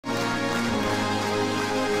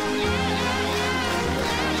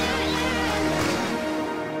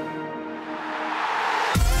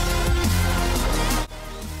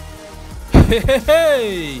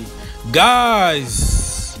Hey,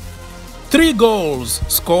 guys, 3 goals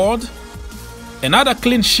scored, another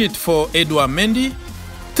clean sheet for Edouard Mendy,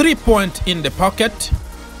 3 points in the pocket.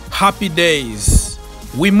 Happy days.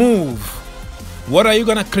 We move. What are you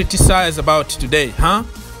gonna criticize about today, huh?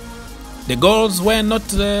 The goals were not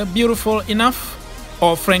beautiful enough?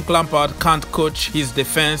 Or Frank Lampard can't coach his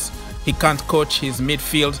defense, he can't coach his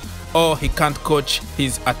midfield, or he can't coach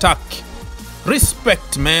his attack?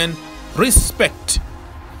 Respect, man. Respect.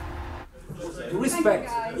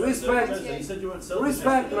 Respect,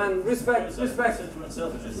 man. Respect,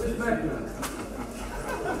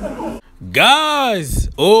 man. Guys,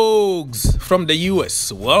 Ogs from the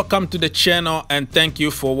US, welcome to the channel and thank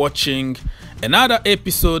you for watching another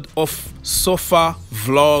episode of Sofa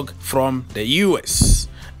Vlog from the US.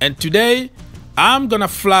 And today I'm gonna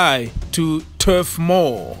fly to Turf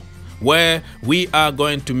Moor, where we are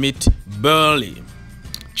going to meet Burnley,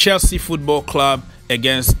 Chelsea Football Club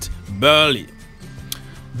against Burnley.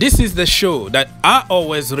 This is the show that I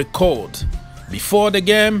always record before the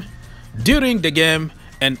game, during the game,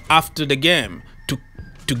 and after the game to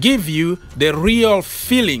give you the real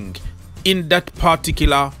feeling in that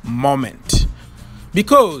particular moment.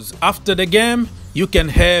 Because after the game, you can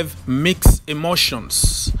have mixed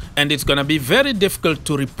emotions and it's gonna be very difficult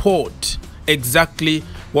to report exactly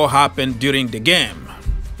what happened during the game.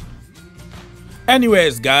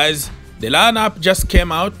 Anyways, guys, the lineup just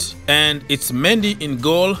came out and it's Mendy in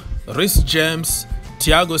goal, Reece James,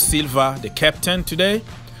 Thiago Silva, the captain today,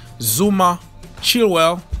 Zouma,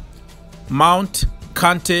 Chilwell, Mount,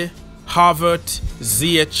 Kante, Havertz,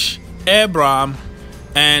 Ziyech, Abraham,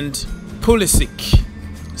 and Pulisic.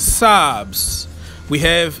 Subs, we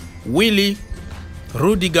have Willy,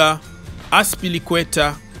 Rudiger,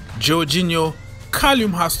 Aspilicueta, Jorginho,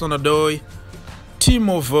 Callum Hudson-Odoi,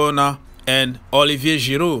 Timo Werner, and Olivier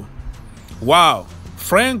Giroud. Wow,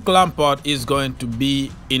 Frank Lampard is going to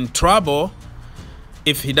be in trouble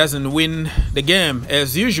if he doesn't win the game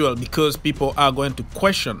as usual, because people are going to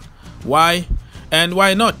question why and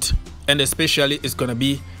why not, and especially it's going to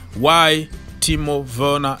be why Timo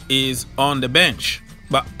Werner is on the bench.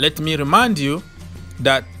 But let me remind you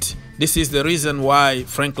that this is the reason why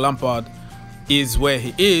Frank Lampard is where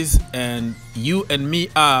he is and you and me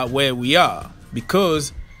are where we are,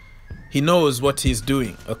 because he knows what he's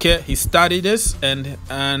doing. Okay, he studied this and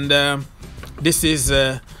this is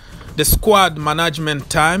the squad management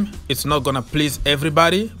time. It's not gonna please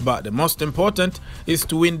everybody, but the most important is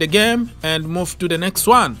to win the game and move to the next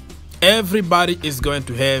one. Everybody is going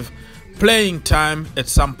to have playing time at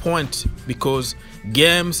some point because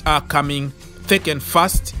games are coming thick and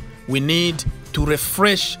fast. We need to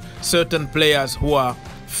refresh certain players who are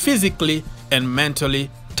physically and mentally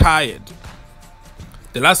tired.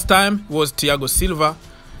 The last time was Thiago Silva.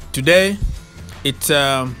 Today it's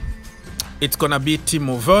gonna be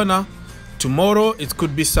Timo Werner. Tomorrow it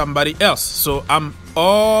could be somebody else. So I'm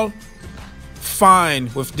all fine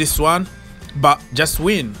with this one, but just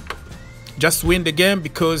win the game,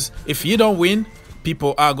 because if you don't win,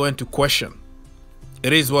 people are going to question.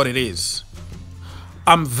 It is what it is.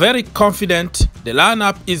 I'm very confident. The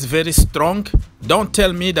lineup is very strong. Don't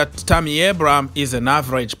tell me that Tammy Abraham is an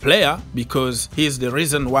average player, because he's the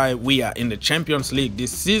reason why we are in the Champions League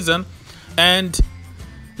this season. And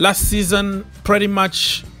last season, pretty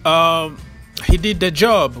much, he did the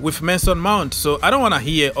job with Mason Mount. So I don't want to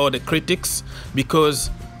hear all the critics, because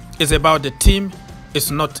it's about the team. It's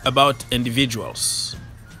not about individuals.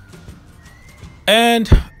 And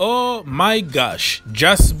oh my gosh,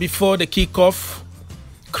 just before the kickoff,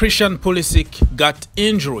 Christian Pulisic got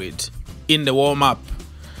injured in the warm-up.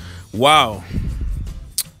 Wow.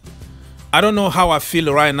 I don't know how I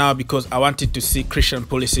feel right now, because I wanted to see Christian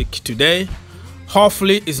Pulisic today.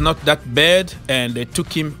 Hopefully it's not that bad and they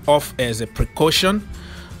took him off as a precaution.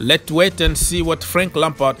 Let's wait and see what Frank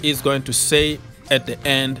Lampard is going to say at the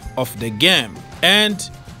end of the game. And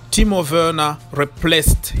Timo Werner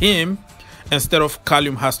replaced him instead of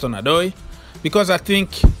Callum Hudson-Odoi, because I think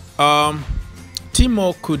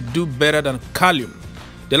Timo could do better than Callum.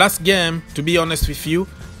 The last game, to be honest with you,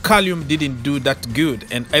 Callum didn't do that good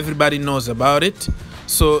and everybody knows about it.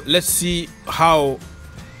 So let's see how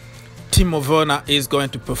Timo Werner is going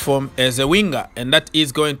to perform as a winger, and that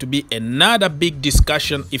is going to be another big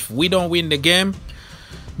discussion if we don't win the game,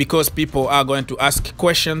 because people are going to ask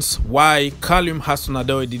questions why Callum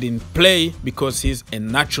Hudson-Odoi didn't play, because he's a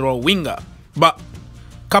natural winger. But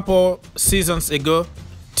a couple seasons ago,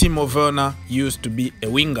 Timo Werner used to be a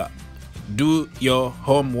winger. Do your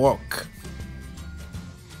homework.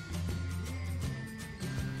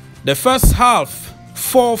 The first half,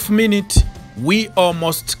 4th minute, we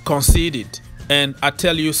almost conceded. And I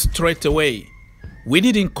tell you straight away, we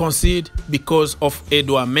didn't concede because of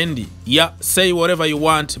Edouard Mendy. Yeah, say whatever you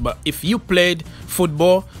want, but if you played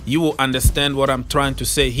football, you will understand what I'm trying to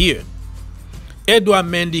say here. Edouard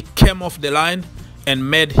Mendy came off the line and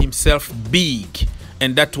made himself big,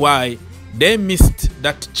 and that's why they missed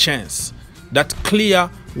that chance, that clear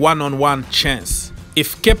one-on-one chance.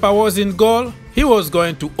 If Kepa was in goal, he was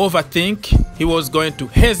going to overthink, he was going to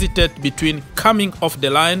hesitate between coming off the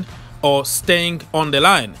line or staying on the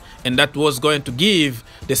line, and that was going to give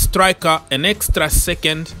the striker an extra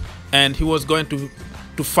second, and he was going to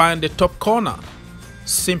find the top corner.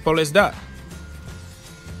 Simple as that.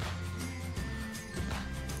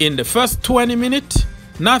 In the first 20 minutes,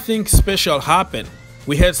 nothing special happened.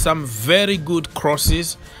 We had some very good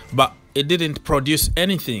crosses, but it didn't produce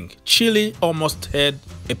anything. Chile almost had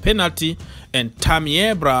a penalty, and Tammy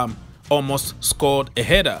Abraham almost scored a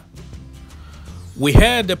header. We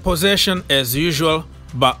had the possession as usual,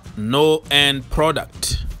 but no end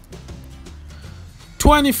product.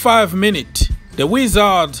 25 minutes, the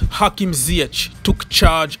wizard Hakim Ziyech took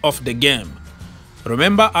charge of the game.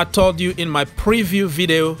 Remember, I told you in my preview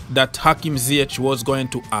video that Hakim Ziyech was going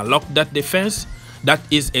to unlock that defense? That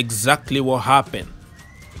is exactly what happened.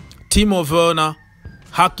 Timo Werner,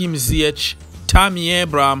 Hakim Ziyech, Tammy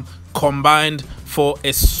Abraham combined for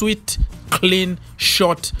a sweet, clean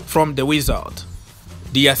shot from the wizard.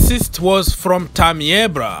 The assist was from Tammy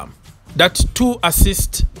Abraham. That's 2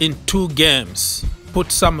 assists in 2 games.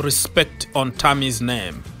 Put some respect on Tammy's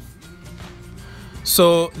name.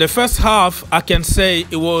 So the first half, I can say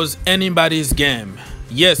it was anybody's game.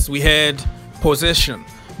 Yes, we had possession,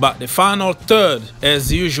 but the final third,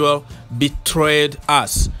 as usual, betrayed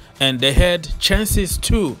us. And they had chances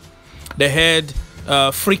too. They had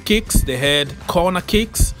free kicks, they had corner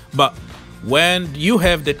kicks, but when you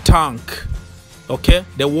have the tank, okay,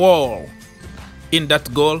 the wall in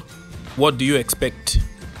that goal, what do you expect?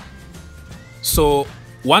 So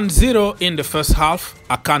 1-0 in the first half,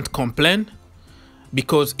 I can't complain,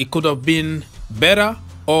 because it could have been better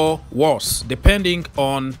or worse depending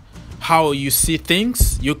on how you see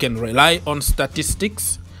things. You can rely on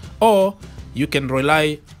statistics or you can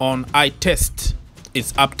rely on eye test.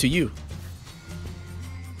 It's up to you.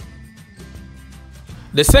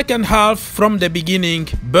 The second half, from the beginning,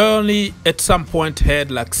 Burnley at some point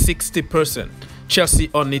had like 60%, Chelsea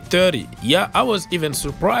only 30%. Yeah, I was even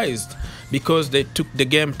surprised because they took the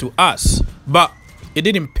game to us, but it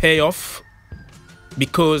didn't pay off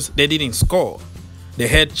because they didn't score. They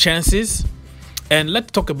had chances. And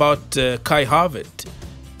let's talk about Kai Havertz.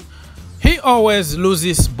 He always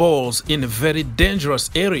loses balls in very dangerous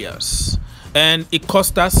areas, and it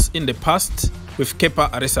cost us in the past with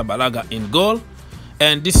Kepa Arrizabalaga in goal.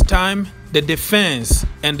 And this time the defense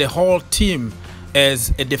and the whole team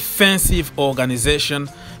as a defensive organization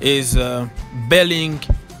is bailing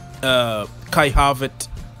Kai Havertz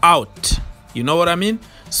out. You know what I mean?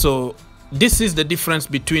 So this is the difference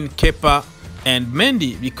between Kepa and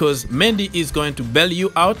Mendy, because Mendy is going to bail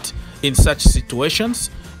you out in such situations,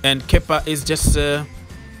 and Kepa is just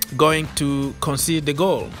going to concede the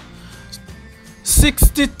goal.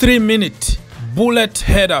 63 minutes, bullet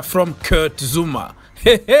header from Kurt Zouma.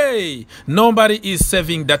 Hey, nobody is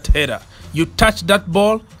saving that header. You touch that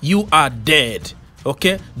ball, you are dead.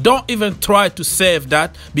 Okay, don't even try to save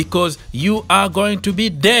that, because you are going to be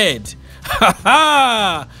dead.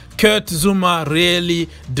 Ha! Kurt Zouma really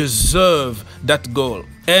deserves that goal,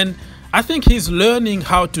 and I think he's learning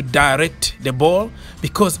how to direct the ball,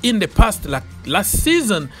 because in the past, like last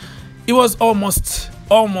season, it was almost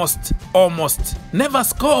never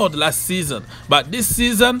scored last season. But this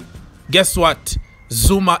season, guess what?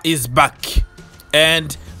 Zouma is back.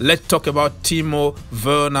 And let's talk about Timo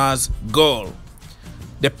Werner's goal.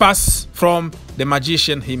 The pass from the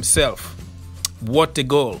magician himself. What a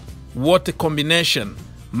goal. What a combination.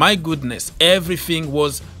 My goodness, everything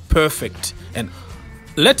was perfect. And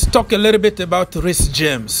let's talk a little bit about Reece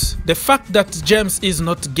James. The fact that James is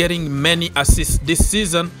not getting many assists this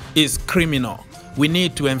season is criminal. We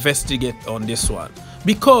need to investigate on this one,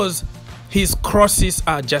 because his crosses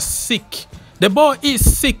are just sick. The ball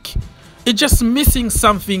is sick. It's just missing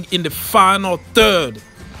something in the final third.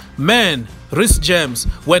 Man, Reece James,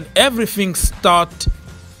 when everything starts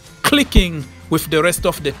clicking with the rest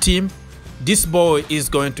of the team, this boy is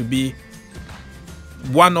going to be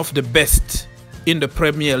one of the best in the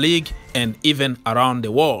Premier League and even around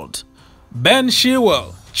the world. Ben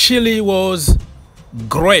Chilwell. Chile was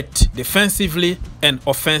great defensively and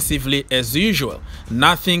offensively as usual.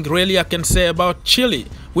 Nothing really I can say about Chile.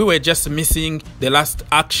 We were just missing the last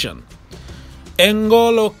action.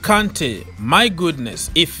 N'Golo Kante, my goodness,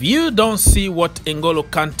 if you don't see what N'Golo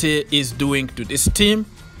Kante is doing to this team,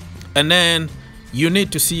 and then you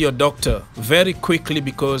need to see your doctor very quickly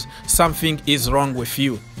because something is wrong with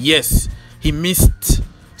you. Yes, he missed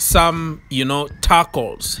some,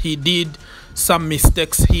 tackles. He did some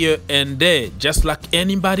mistakes here and there, just like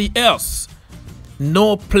anybody else.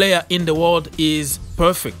 No player in the world is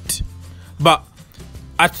perfect. But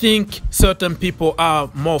I think certain people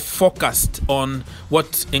are more focused on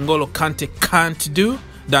what N'Golo Kante can't do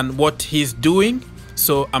than what he's doing.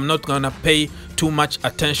 So I'm not going to pay too much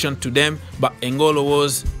attention to them. But N'Golo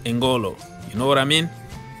was N'Golo. You know what I mean?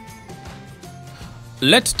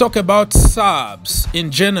 Let's talk about subs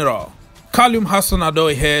in general. Callum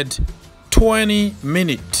Hudson-Odoi had 20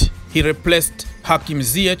 minutes. He replaced Hakim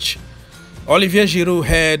Ziyech. Olivier Giroud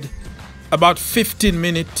had about 15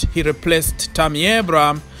 minutes. He replaced Tammy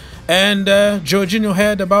Abraham. And Jorginho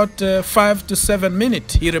had about 5 to 7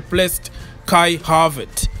 minutes. He replaced Kai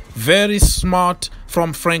Havertz. Very smart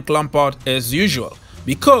from Frank Lampard as usual.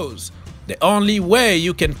 Because the only way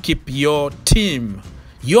you can keep your team,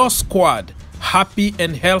 your squad, happy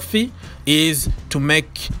and healthy is to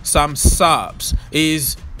make some subs,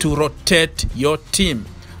 is to rotate your team.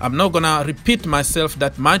 I'm not going to repeat myself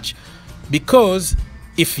that much because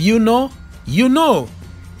if you know, you know.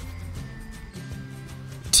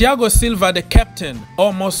 Thiago Silva, the captain,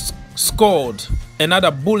 almost scored another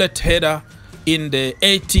bullet header in the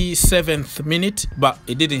 87th minute, but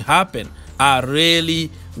it didn't happen. I really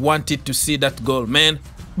wanted to see that goal, man.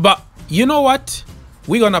 But you know what?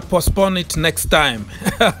 We're going to postpone it next time.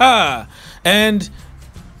 And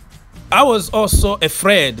I was also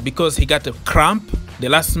afraid because he got a cramp the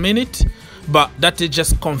last minute. But that is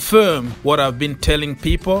just confirm what I've been telling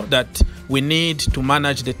people, that we need to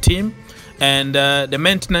manage the team. And the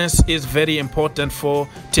maintenance is very important for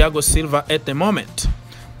Thiago Silva at the moment.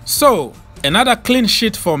 So, another clean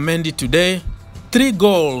sheet for Mendy today. 3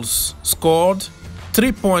 goals scored,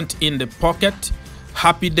 3 points in the pocket.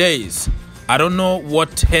 Happy days. I don't know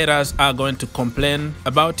what haters are going to complain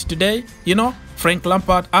about today. Frank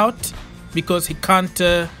Lampard out because he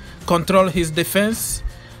can't control his defense.